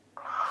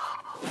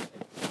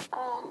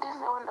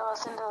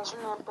tenda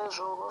zvinepe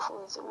zvo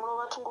vafundisi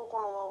munova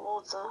tingokono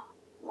vavudza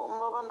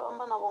munova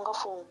ndoamba navo nga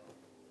phone.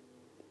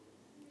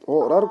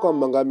 Rari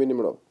kwamba ngamini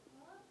mulova?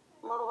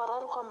 Mulova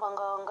rari kwamba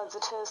nga dzi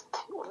test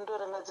uri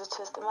ndore nga dzi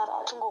test mara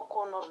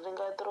atingokona uri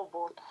ndinga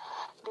eḓoroboni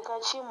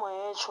ndikachimo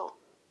hecho.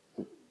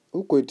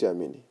 Ukuita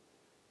mini?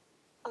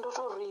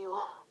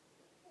 Ndotoriwa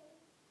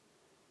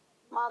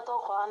mato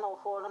kwana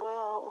ufola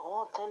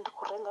hote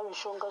ndikurenga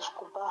mishonga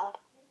zvikubhala.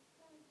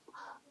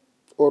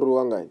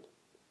 Oruwa ngani?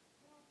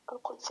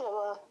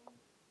 Akutseva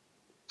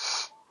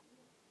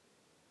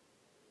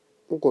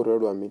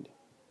Ukorelwa mini?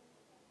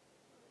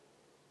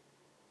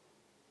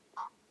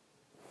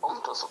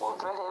 umuntu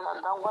osokubvelela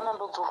ndangwana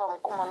ndodzoka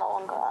mukomana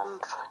wanga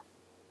Andrew.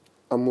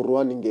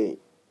 Amuruwani ngei?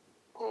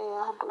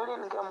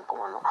 Ndolini nge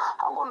mukomana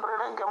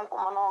angondorela nge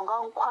mukomana wanga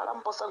ankwala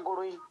mposa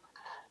goloi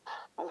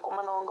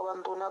mukomana wanga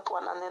vandoni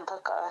atwana nenda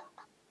kani.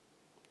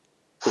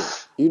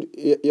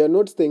 You're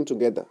not staying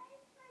together?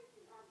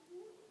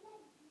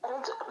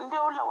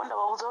 Ndio ula wenda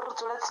vavudza uri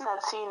dzula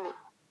tsini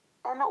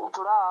ene u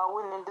dzula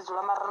hawe nne ndi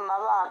dzula mara na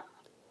vana.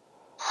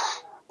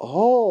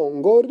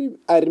 Ngori,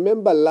 I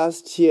remember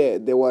last year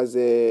there was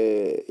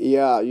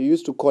you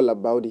used to call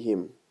about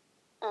him.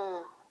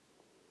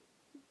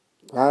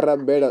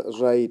 Harabela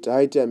zvaita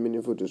haita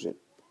mini futhi zvino.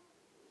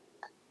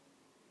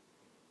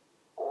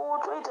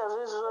 Utoita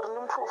zwezwi uri ndi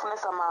muthu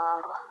ofunesa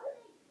mahalwa.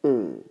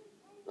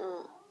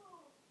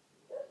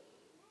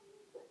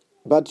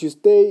 But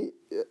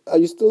are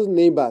you still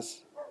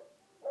neighbors?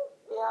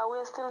 Yeah,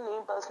 we're still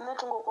neighbors. Nne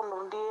tingokona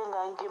uri ndiye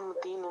ngange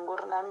muḓini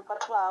ngori nami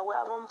vhathu vawe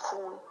ava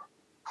mufuni.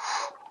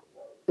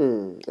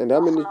 And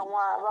how many?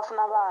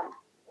 Vafuna vana.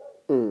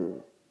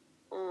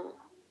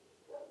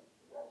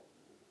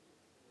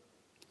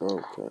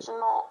 Okay.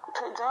 Zvino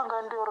thaidzo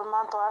yanga ndi uri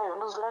mato ayo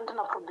ndodzula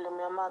ndina problem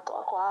ya mato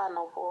ako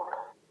hana upola.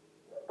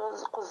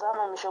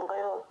 Kuzama mishonga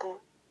yoṱhe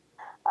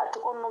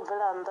atikoni u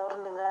bvela nnḓa uri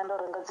ndi nga ya ndo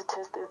renga dzi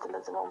test edzi nda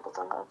dzi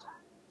vambudza ngadzo.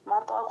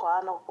 Mato ako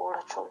hana upola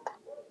tshoṱhe.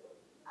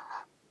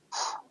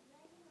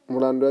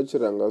 Mulandu a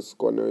tshiranga u si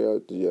kone ya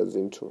dzhia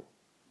dzinthu.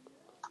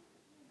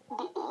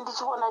 Ndi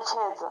tshi vhona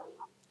tshedza.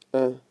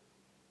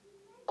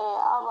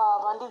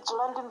 Avava ndi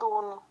dzula ndi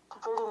nḓuni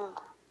bveli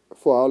nnḓa.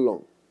 For how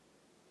long?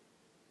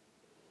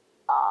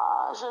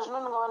 Zwino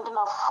ndi nga vha ndi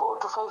na 4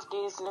 to 5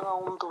 days ndi nga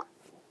nḓuni.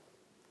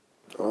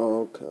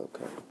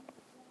 Okay.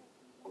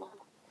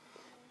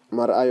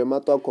 Mara ayo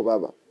mato akho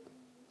vava?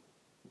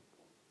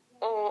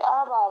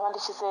 Avava ndi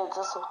tshi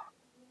sedza so.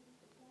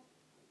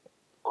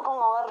 U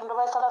tonga wari ndo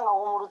vhaisala nga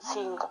ngomu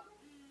lutsinga.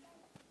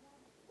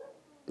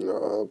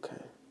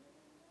 Okay.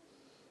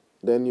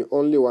 Then you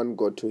only want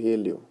God to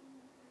heal you?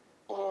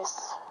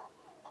 Yes.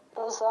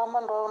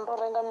 Ndozama ndo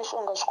renga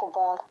mishonga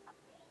zvikubhala.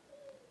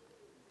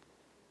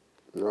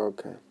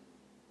 Okay.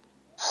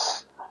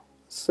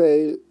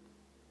 Say,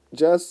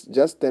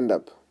 just stand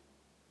up.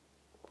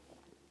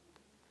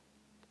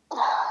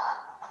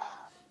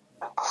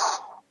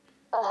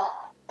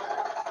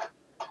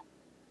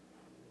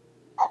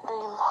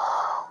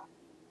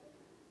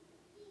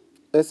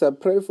 As I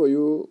pray for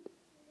you,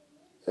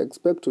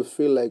 expect to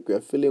feel like you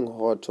are feeling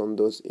hot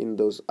in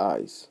those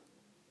eyes.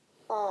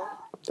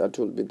 That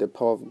will be the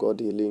power of God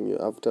healing you.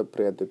 After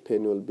prayer, the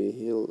pain will be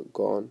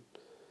gone.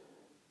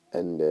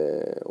 And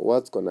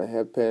what's going to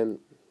happen,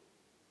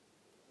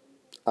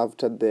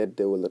 after that,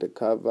 they will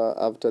recover.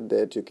 After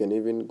that, you can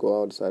even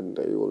go outside and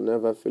you will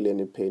never feel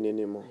any pain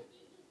anymore.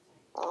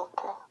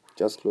 Okay.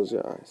 Just close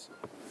your eyes.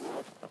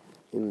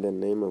 In the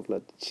name of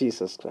Lord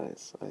Jesus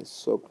Christ, I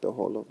soak the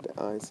whole of the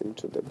eyes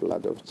into the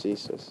blood of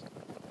Jesus,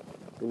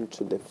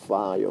 into the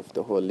fire of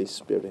the Holy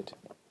Spirit.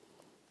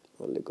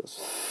 Holy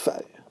Ghost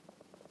fire.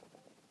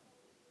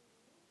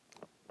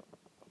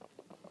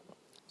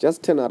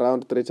 Just turn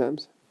around 3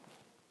 times.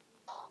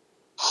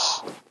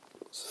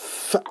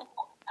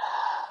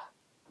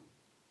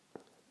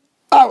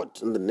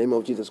 Out in the name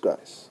of Jesus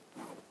Christ.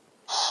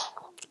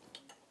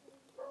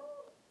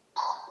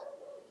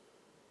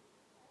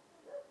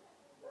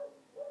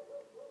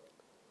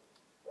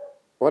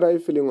 What are you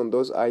feeling on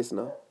those eyes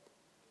now?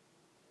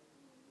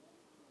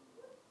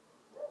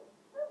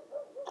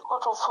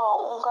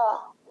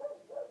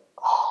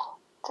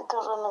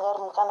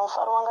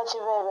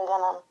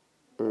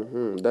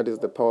 That is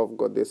the power of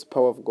God. There's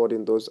power of God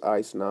in those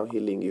eyes now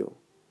healing you.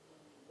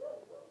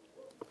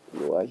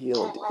 You are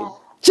healed in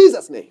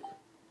Jesus' name.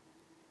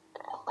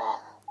 Amen.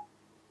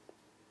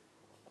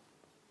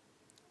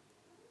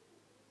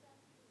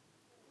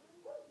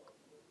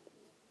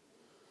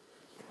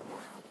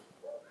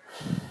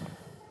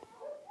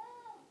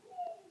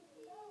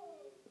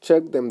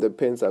 Check them, the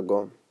pains are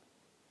gone.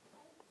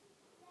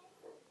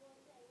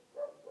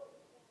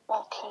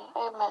 Okay,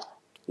 amen.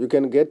 You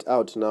can get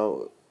out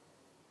now.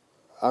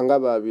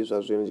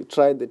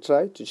 Try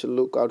to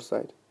look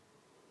outside.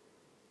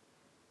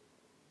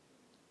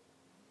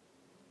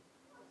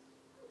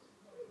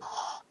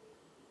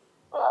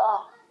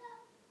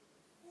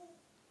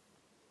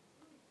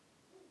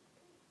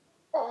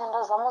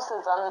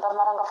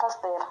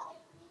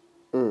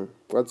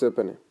 What's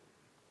happening?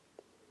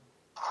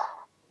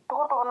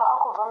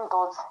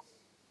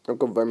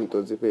 Akubva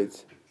mudodzi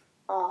fedzi.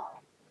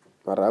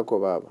 Marako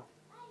baba.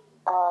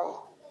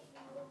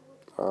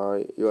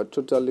 You are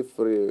totally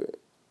free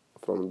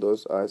from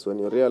those eyes. When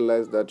you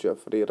realize that you are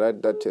free,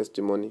 write that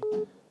testimony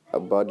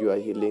about your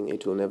healing.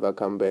 It will never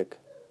come back.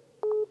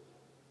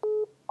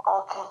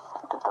 Okay.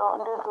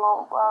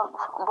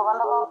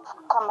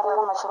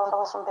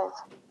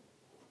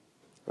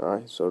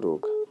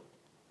 Soruka.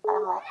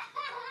 Amen.